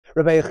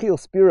Rabbi Yechiel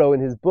Spiro,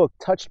 in his book,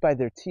 Touched by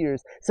Their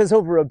Tears, says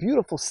over a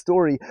beautiful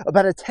story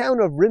about a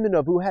town of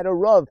Rimanov who had a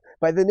Rav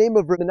by the name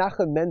of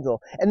Menachem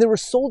Mendel. And there were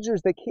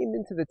soldiers that came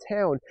into the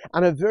town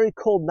on a very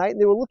cold night,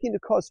 and they were looking to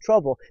cause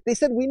trouble. They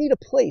said, we need a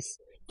place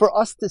for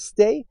us to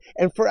stay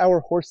and for our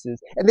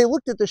horses. And they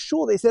looked at the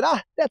shul, they said,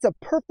 that's a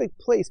perfect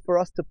place for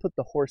us to put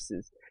the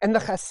horses. And the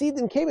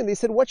Hasidim came and they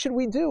said, what should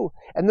we do?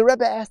 And the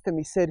Rebbe asked them,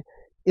 he said,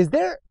 is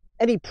there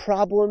any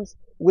problems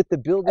with the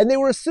building? And they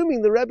were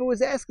assuming the Rebbe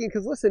was asking,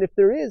 because listen, if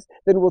there is,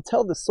 then we'll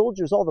tell the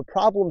soldiers all the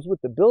problems with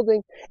the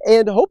building,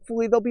 and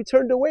hopefully they'll be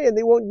turned away and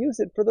they won't use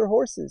it for their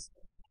horses.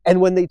 And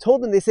when they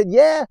told them, they said,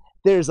 yeah,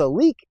 there's a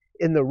leak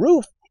in the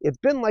roof. It's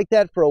been like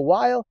that for a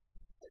while.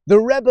 The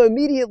Rebbe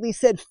immediately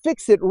said,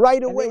 fix it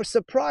right away. And they were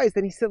surprised,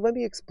 and he said, let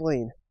me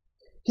explain.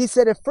 He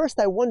said, at first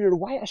I wondered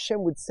why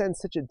Hashem would send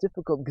such a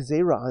difficult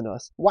gzeira on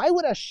us. Why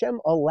would Hashem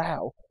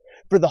allow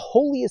for the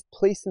holiest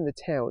place in the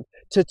town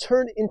to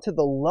turn into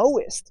the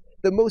lowest,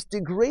 the most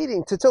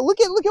degrading, look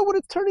at what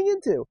it's turning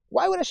into.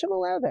 Why would Hashem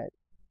allow that?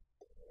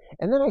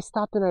 And then I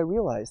stopped and I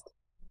realized,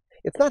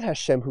 it's not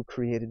Hashem who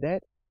created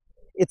that.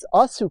 It's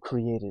us who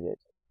created it.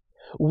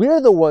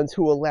 We're the ones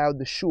who allowed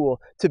the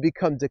shul to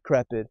become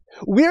decrepit.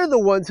 We're the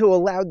ones who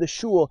allowed the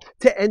shul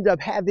to end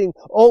up having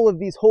all of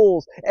these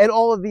holes and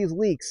all of these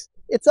leaks.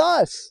 It's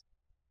us.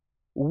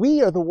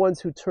 We are the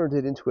ones who turned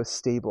it into a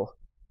stable.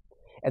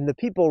 And the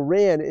people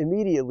ran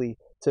immediately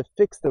to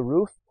fix the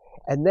roof.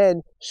 And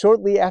then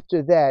shortly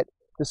after that,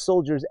 the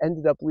soldiers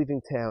ended up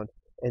leaving town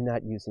and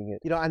not using it.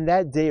 You know, on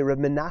that day, Reb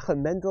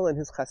Menachem Mendel and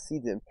his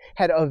Hasidim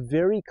had a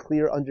very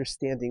clear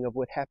understanding of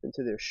what happened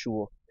to their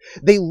shul.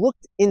 They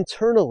looked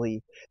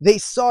internally. They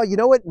saw, you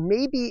know what,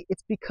 maybe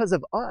it's because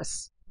of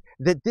us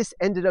that this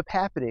ended up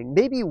happening.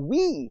 Maybe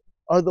we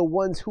are the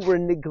ones who were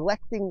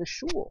neglecting the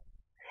shul.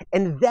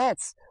 And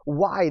that's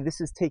why this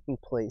is taking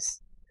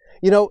place.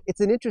 You know, it's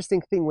an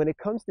interesting thing. When it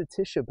comes to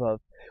Tisha B'Av,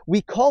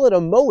 we call it a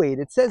moed.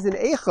 It says in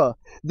Eicha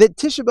that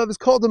Tisha B'Av is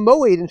called a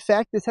moed. In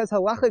fact, this has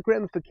halachic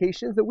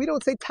ramifications that we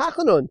don't say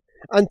tachanun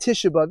on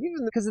Tisha B'Av,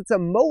 even because it's a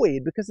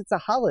moed, because it's a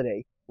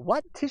holiday.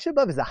 What? Tisha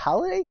B'Av is a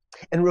holiday?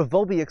 And Rav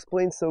Wolbe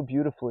explains so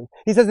beautifully.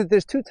 He says that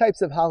there's two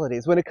types of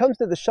holidays. When it comes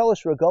to the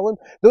Shalosh Regalim,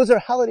 those are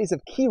holidays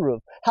of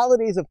kiruv,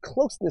 holidays of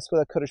closeness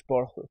with HaKadosh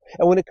Baruch Hu.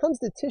 And when it comes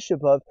to Tisha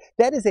B'Av,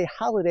 that is a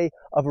holiday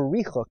of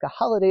richuk, a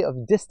holiday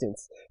of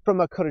distance from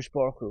HaKadosh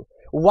Baruch Hu.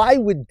 Why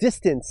would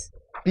distance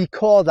be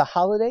called a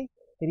holiday?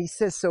 And he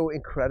says so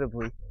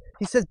incredibly.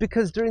 He says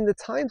because during the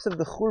times of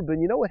the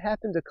Churban, you know what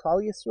happened to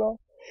Klal Yisrael?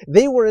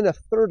 They were in a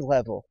third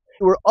level.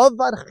 They were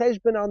avad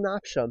cheshbon al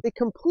nafsham. They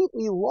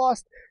completely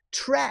lost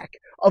track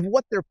of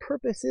what their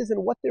purpose is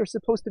and what they're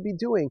supposed to be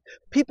doing.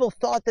 People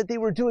thought that they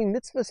were doing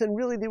mitzvahs and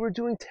really they were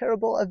doing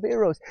terrible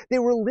averos. They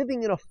were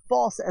living in a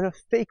false and a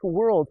fake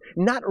world,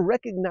 not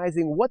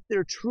recognizing what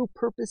their true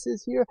purpose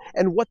is here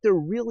and what they're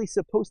really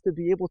supposed to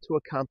be able to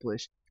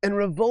accomplish. And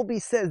Rav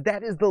Wolbe says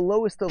that is the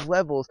lowest of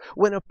levels,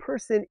 when a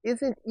person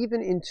isn't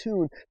even in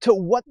tune to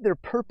what their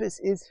purpose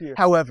is here.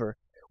 However,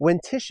 when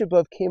Tisha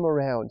B'Av came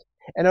around,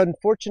 and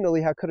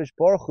unfortunately, HaKadosh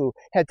Baruch Hu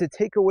had to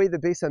take away the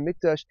Beis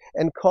HaMikdash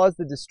and cause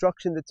the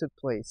destruction that took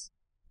place.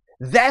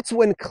 That's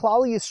when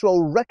Klal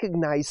Yisrael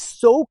recognized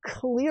so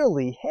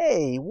clearly,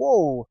 hey,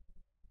 whoa,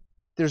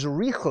 there's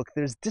richuk,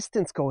 there's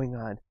distance going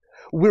on.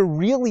 We're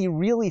really,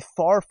 really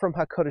far from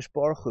HaKadosh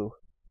Baruch Hu.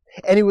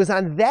 And it was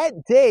on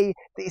that day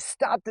they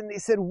stopped and they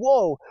said,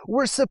 whoa,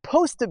 we're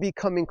supposed to be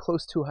coming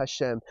close to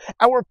Hashem.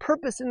 Our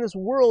purpose in this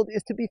world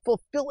is to be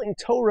fulfilling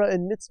Torah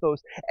and mitzvos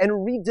and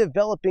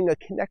redeveloping a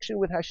connection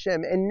with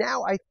Hashem. And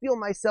now I feel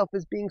myself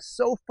as being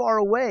so far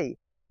away.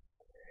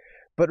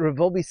 But Rav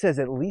Wolbe says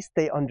at least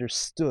they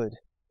understood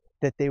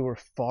that they were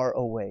far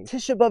away.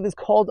 Tisha B'Av is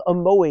called a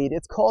moed.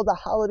 It's called a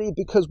holiday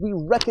because we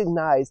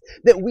recognize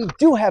that we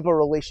do have a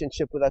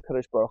relationship with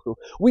HaKadosh Baruch Hu.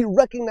 We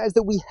recognize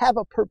that we have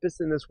a purpose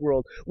in this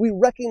world. We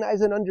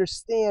recognize and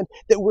understand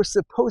that we're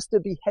supposed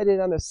to be headed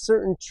on a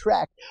certain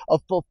track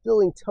of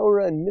fulfilling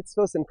Torah and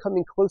mitzvos and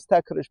coming close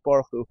to HaKadosh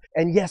Baruch Hu.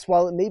 And yes,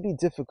 while it may be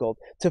difficult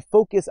to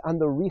focus on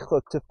the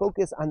richuk, to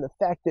focus on the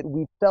fact that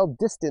we fell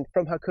distant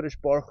from HaKadosh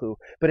Baruch Hu,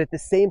 but at the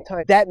same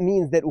time, that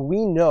means that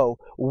we know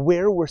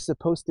where we're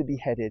supposed to be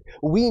headed.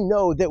 We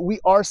know that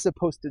we are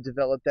supposed to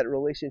develop that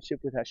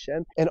relationship with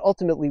Hashem, and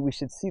ultimately we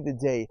should see the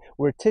day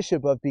where Tisha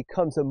B'Av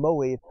becomes a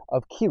moed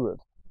of kiruv,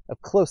 of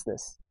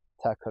closeness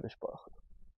to HaKadosh Baruch Hu.